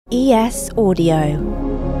ES Audio.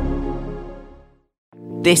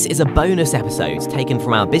 This is a bonus episode taken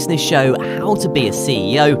from our business show How to Be a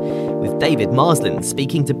CEO with David Marsland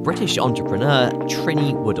speaking to British entrepreneur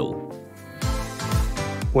Trinny Woodall.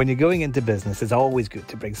 When you're going into business, it's always good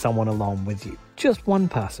to bring someone along with you. Just one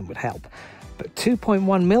person would help. But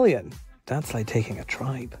 2.1 million, that's like taking a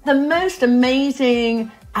tribe. The most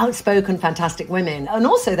amazing, outspoken, fantastic women. And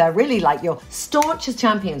also they're really like your staunchest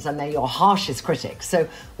champions and they're your harshest critics. So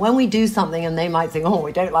when we do something and they might think, oh,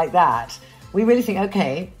 we don't like that, we really think,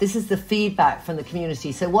 okay, this is the feedback from the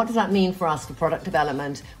community. So what does that mean for us for product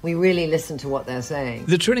development? We really listen to what they're saying.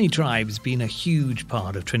 The Trinny tribe's been a huge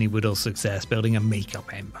part of Trinny Woodall's success building a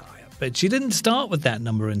makeup empire. But she didn't start with that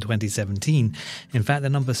number in 2017. In fact, the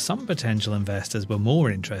number some potential investors were more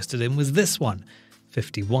interested in was this one,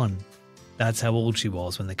 51. That's how old she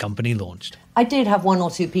was when the company launched. I did have one or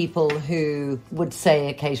two people who would say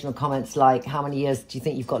occasional comments like, how many years do you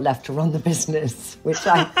think you've got left to run the business? Which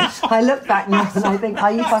I look back now and I think,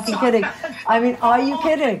 are you fucking kidding? I mean, are you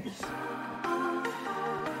kidding?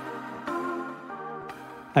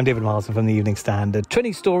 I'm David Marsland from the Evening Standard.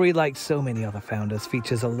 Trinny's story, like so many other founders,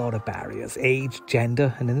 features a lot of barriers: age,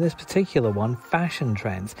 gender, and in this particular one, fashion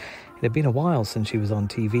trends. It had been a while since she was on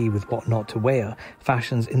TV with What Not to Wear.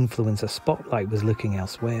 Fashion's influencer spotlight was looking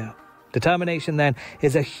elsewhere. Determination, then,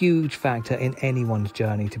 is a huge factor in anyone's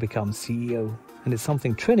journey to become CEO. And it's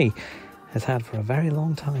something Trinny has had for a very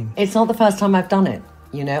long time. It's not the first time I've done it.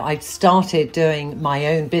 You know, I started doing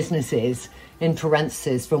my own businesses in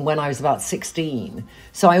parentheses from when I was about 16.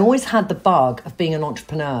 So I always had the bug of being an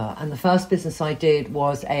entrepreneur. And the first business I did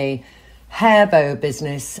was a hair bow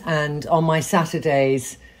business. And on my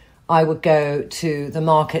Saturdays, I would go to the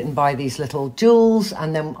market and buy these little jewels.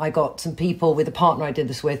 And then I got some people with a partner I did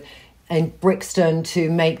this with in Brixton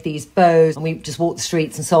to make these bows. And we just walked the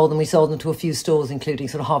streets and sold them. We sold them to a few stores, including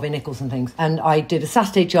sort of Harvey Nichols and things. And I did a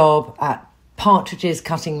Saturday job at Partridge's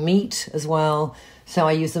cutting meat as well. So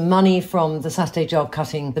I used the money from the Saturday job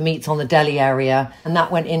cutting the meats on the deli area. And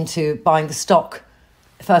that went into buying the stock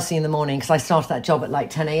first thing in the morning, because I started that job at like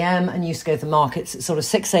 10 a.m. and used to go to the markets at sort of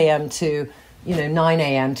 6 a.m. to 9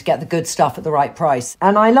 a.m. to get the good stuff at the right price.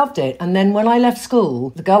 And I loved it. And then when I left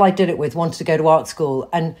school, the girl I did it with wanted to go to art school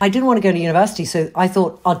and I didn't want to go to university. So I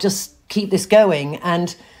thought I'll just keep this going.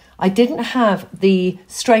 And I didn't have the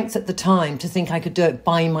strength at the time to think I could do it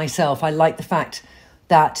by myself. I like the fact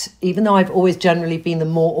that even though I've always generally been the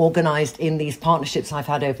more organised in these partnerships I've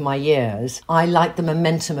had over my years, I like the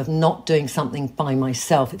momentum of not doing something by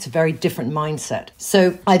myself. It's a very different mindset.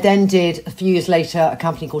 So I then did, a few years later, a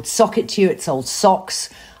company called Socket To You. It sold socks.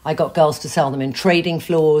 I got girls to sell them in trading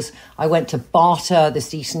floors. I went to Barter,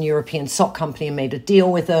 this Eastern European sock company, and made a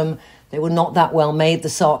deal with them. They were not that well made, the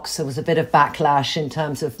socks. There was a bit of backlash in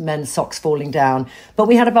terms of men's socks falling down. But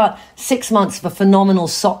we had about 6 months of a phenomenal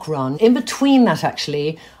sock run. In between that,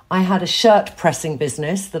 actually, I had a shirt pressing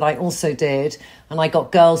business that I also did. And I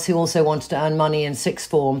got girls who also wanted to earn money in sixth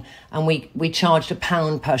form. And we charged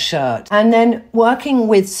 £1 per shirt. And then working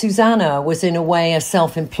with Susanna was in a way a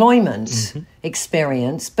self-employment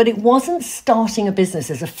experience. But it wasn't starting a business.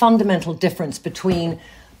 There's a fundamental difference between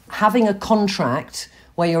having a contract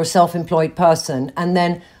where you're a self-employed person and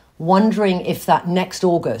then wondering if that next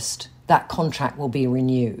August that contract will be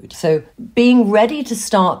renewed. So being ready to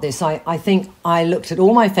start this, I think I looked at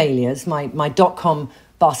all my failures, my dot-com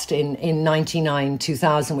bust in 99,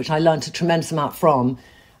 2000, which I learned a tremendous amount from.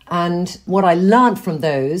 And what I learned from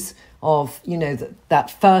those of,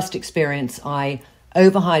 that first experience, I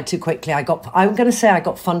overhired too quickly. I'm going to say I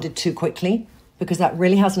got funded too quickly, because that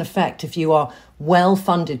really has an effect if you are well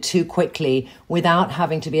funded too quickly without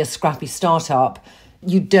having to be a scrappy startup.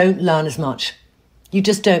 You don't learn as much. You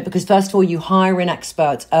just don't, because first of all, you hire in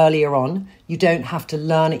experts earlier on. You don't have to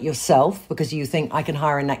learn it yourself because you think I can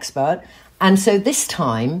hire an expert. And so this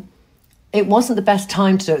time, it wasn't the best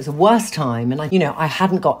time to do it. It was the worst time. And I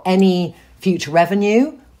hadn't got any future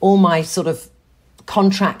revenue. All my sort of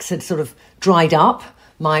contracts had sort of dried up.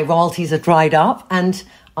 My royalties had dried up. And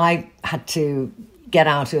I had to get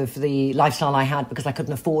out of the lifestyle I had because I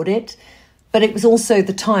couldn't afford it. But it was also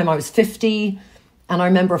the time I was 50. And I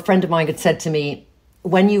remember a friend of mine had said to me,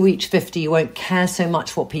 when you reach 50, you won't care so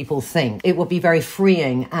much what people think. It will be very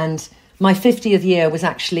freeing. And my 50th year was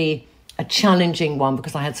actually a challenging one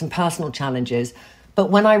because I had some personal challenges. But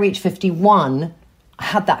when I reached 51, I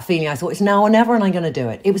had that feeling. I thought, it's now or never and I'm going to do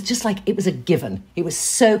it. It was just like, it was a given. It was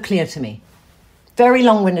so clear to me. Very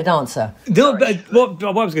long-winded answer. No, but what I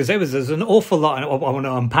was going to say was there's an awful lot I want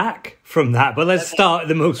to unpack from that. But let's start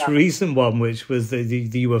the most recent one, which was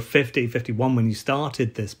you were 50, 51 when you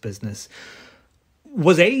started this business.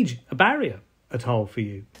 Was age a barrier? at all for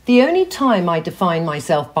you? The only time I define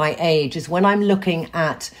myself by age is when I'm looking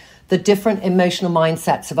at the different emotional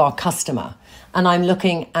mindsets of our customer. And I'm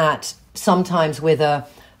looking at sometimes with a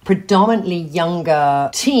predominantly younger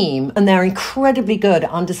team, and they're incredibly good at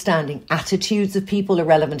understanding attitudes of people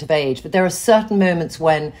irrelevant of age. But there are certain moments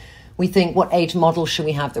when we think, what age model should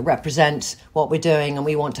we have that represent what we're doing, and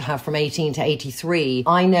we want to have from 18 to 83.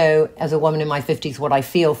 I know as a woman in my 50s what I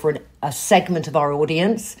feel for a segment of our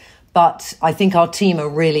audience, but I think our team are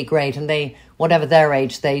really great, and they, whatever their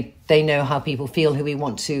age, they know how people feel who we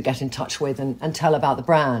want to get in touch with and tell about the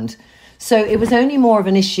brand. So it was only more of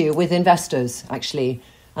an issue with investors, actually.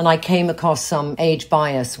 And I came across some age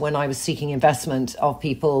bias when I was seeking investment of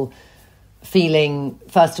people feeling,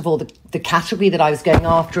 first of all, the category that I was going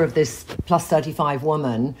after of this plus 35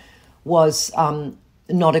 woman was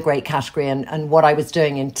not a great category. And what I was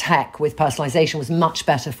doing in tech with personalization was much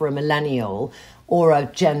better for a millennial or a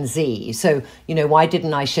Gen Z. So, why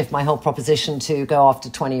didn't I shift my whole proposition to go after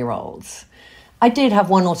 20-year-olds? I did have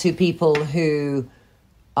one or two people who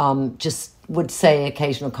just would say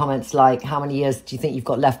occasional comments like, how many years do you think you've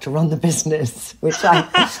got left to run the business? Which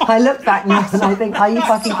I look back now and I think, are you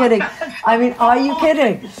fucking kidding? I mean, are you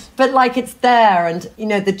kidding? But it's there. And,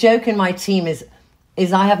 the joke in my team is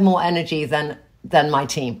I have more energy than my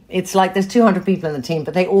team. It's like there's 200 people in the team,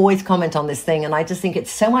 but they always comment on this thing. And I just think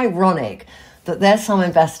it's so ironic that there's some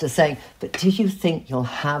investor saying, but do you think you'll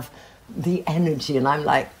have the energy? And I'm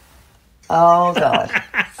like, oh God,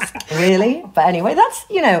 really? But anyway, that's,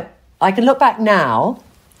 I can look back now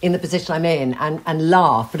in the position I'm in and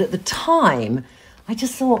laugh. But at the time, I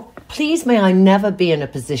just thought, please may I never be in a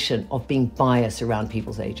position of being biased around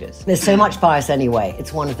people's ages. There's so much bias anyway.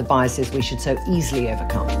 It's one of the biases we should so easily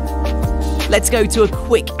overcome. Let's go to a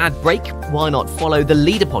quick ad break. Why not follow the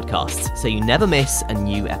Leader podcast so you never miss a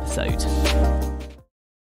new episode?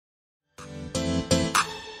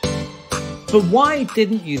 But why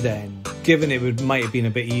didn't you then, given it might have been a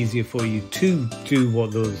bit easier for you to do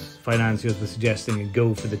what those financiers were suggesting and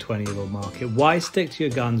go for the 20-year-old market, why stick to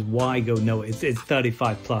your guns? Why go, no, it's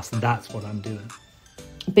 35 plus, that's what I'm doing?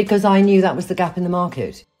 Because I knew that was the gap in the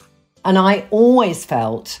market. And I always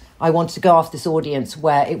felt I wanted to go after this audience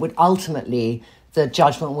where it would ultimately, the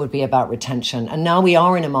judgment would be about retention. And now we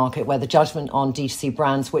are in a market where the judgment on D2C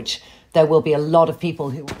brands, which there will be a lot of people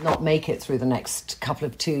who will not make it through the next couple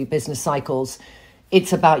of 2 business cycles.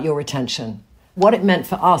 It's about your retention. What it meant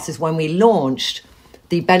for us is when we launched,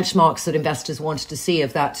 the benchmarks that investors wanted to see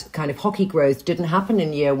of that kind of hockey growth didn't happen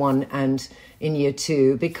in year 1 and in year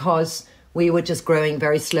 2 because we were just growing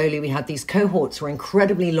very slowly. We had these cohorts who were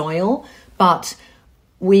incredibly loyal, but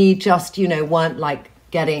we just, weren't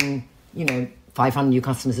getting, 500 new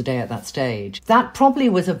customers a day at that stage. That probably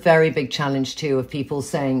was a very big challenge too, of people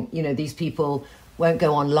saying, these people won't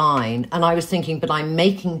go online. And I was thinking, but I'm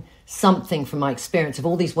making something from my experience of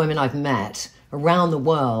all these women I've met around the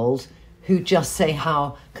world who just say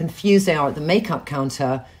how confused they are at the makeup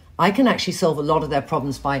counter. I can actually solve a lot of their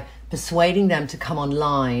problems by persuading them to come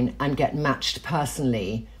online and get matched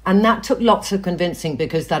personally. And that took lots of convincing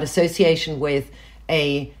because that association with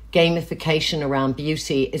a gamification around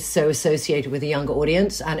beauty is so associated with a younger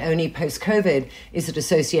audience, and only post-COVID is it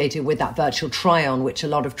associated with that virtual try-on, which a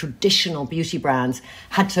lot of traditional beauty brands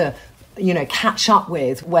had to, catch up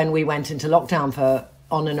with when we went into lockdown for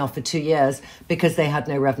on and off for 2 years because they had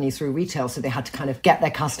no revenue through retail. So they had to kind of get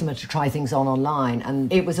their customer to try things on online.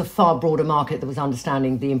 And it was a far broader market that was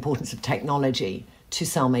understanding the importance of technology to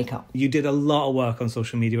sell makeup. You did a lot of work on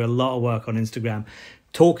social media, a lot of work on Instagram,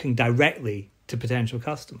 talking directly to potential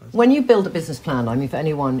customers. When you build a business plan, I mean, for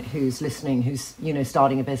anyone who's listening, who's,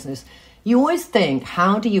 starting a business, you always think,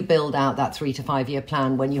 how do you build out that 3 to 5 year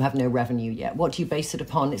plan when you have no revenue yet? What do you base it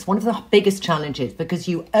upon? It's one of the biggest challenges because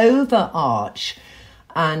you overarch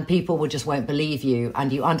and people just won't believe you,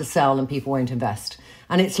 and you undersell and people won't invest.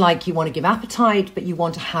 And it's like you want to give appetite, but you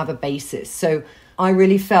want to have a basis. So I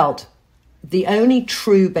really felt the only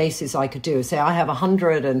true basis I could do is say I have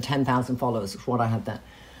 110,000 followers, is what I had then.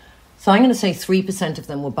 So I'm going to say 3% of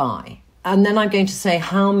them will buy. And then I'm going to say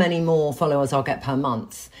how many more followers I'll get per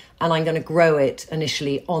month. And I'm going to grow it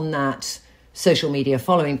initially on that social media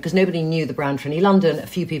following because nobody knew the brand Trinny London. A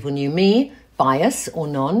few people knew me, bias or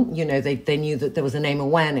none. They knew that there was a name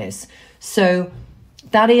awareness. So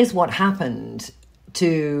that is what happened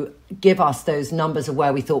to give us those numbers of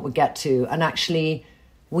where we thought we'd get to. And actually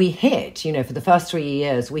we hit, for the first 3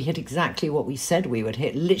 years, we hit exactly what we said we would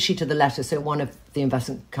hit, literally to the letter. So one of the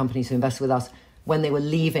investment companies who invested with us, when they were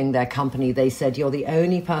leaving their company, they said, you're the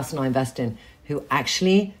only person I invest in who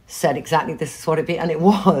actually said exactly this is what it be, and it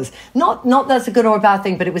was not that's a good or a bad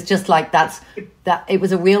thing, but it was just like that it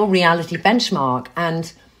was a real reality benchmark.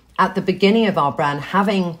 And at the beginning of our brand,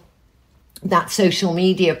 having that social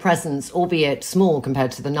media presence, albeit small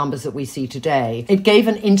compared to the numbers that we see today, it gave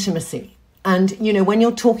an intimacy. And, you know, when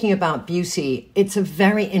you're talking about beauty, it's a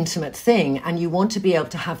very intimate thing, and you want to be able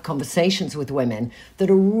to have conversations with women that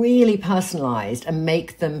are really personalized and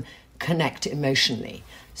make them connect emotionally.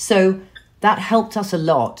 So that helped us a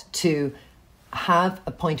lot to have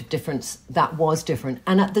a point of difference that was different.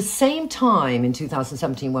 And at the same time, in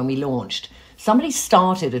 2017, when we launched, somebody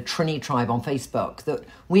started a Trinny tribe on Facebook that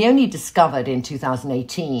we only discovered in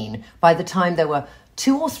 2018. By the time there were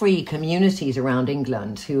 2 or 3 communities around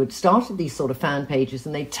England who had started these sort of fan pages,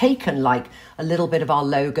 and they'd taken like a little bit of our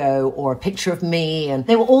logo or a picture of me, and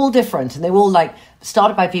they were all different, and they were all like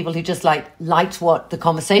started by people who just liked what the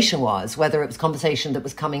conversation was, whether it was conversation that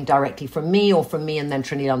was coming directly from me or from me and then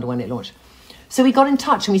Trinny London when it launched. So we got in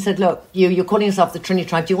touch and we said, look, you're calling yourself the Trinny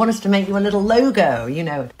Tribe. Do you want us to make you a little logo? You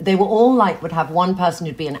know, they were all like, would have one person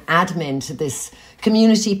who'd be an admin to this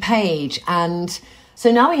community page. And so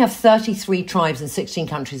now we have 33 tribes in 16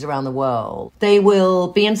 countries around the world. They will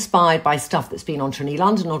be inspired by stuff that's been on Trinny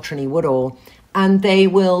London or Trinny Woodall, and they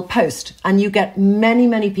will post. And you get many,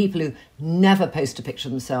 many people who never post a picture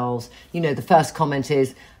of themselves. You know, the first comment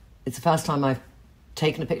is, it's the first time I've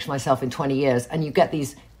taken a picture of myself in 20 years. And you get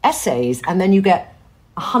these essays, and then you get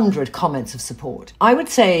 100 comments of support. I would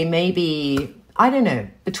say maybe, I don't know,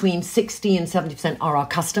 between 60 and 70% are our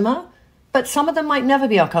customer. But some of them might never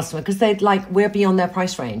be our customer because they'd like, we're beyond their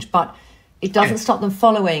price range. But it doesn't stop them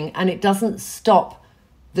following, and it doesn't stop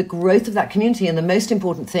the growth of that community. And the most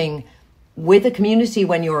important thing with a community,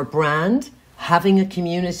 when you're a brand, having a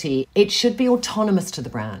community, it should be autonomous to the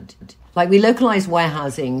brand. Like, we localized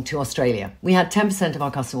warehousing to Australia. We had 10% of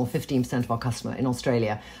our customer or 15% of our customer in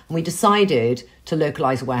Australia. And we decided to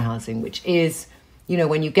localize warehousing, which is, you know,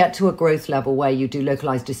 when you get to a growth level where you do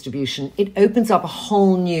localized distribution, it opens up a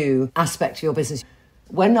whole new aspect of your business.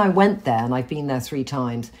 When I went there, and I've been there 3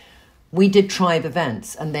 times, we did tribe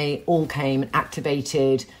events, and they all came and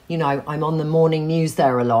activated. You know, I'm on the morning news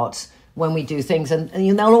there a lot when we do things, and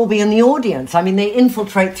they'll all be in the audience. I mean, they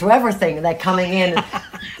infiltrate through everything, and they're coming in. And,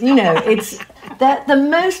 you know, they're the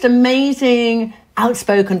most amazing,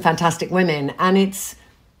 outspoken, fantastic women, and it's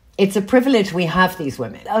a privilege we have these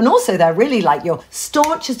women. And also, they're really like your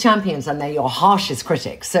staunchest champions, and they're your harshest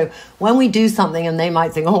critics. So when we do something and they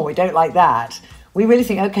might think, oh, we don't like that, we really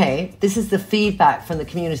think, okay, this is the feedback from the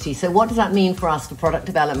community. So what does that mean for us for product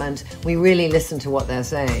development? We really listen to what they're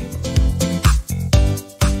saying.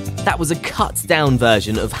 That was a cut-down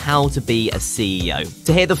version of How to Be a CEO.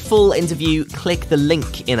 To hear the full interview, click the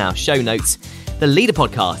link in our show notes. The Leader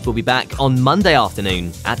Podcast will be back on Monday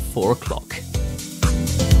afternoon at 4 o'clock.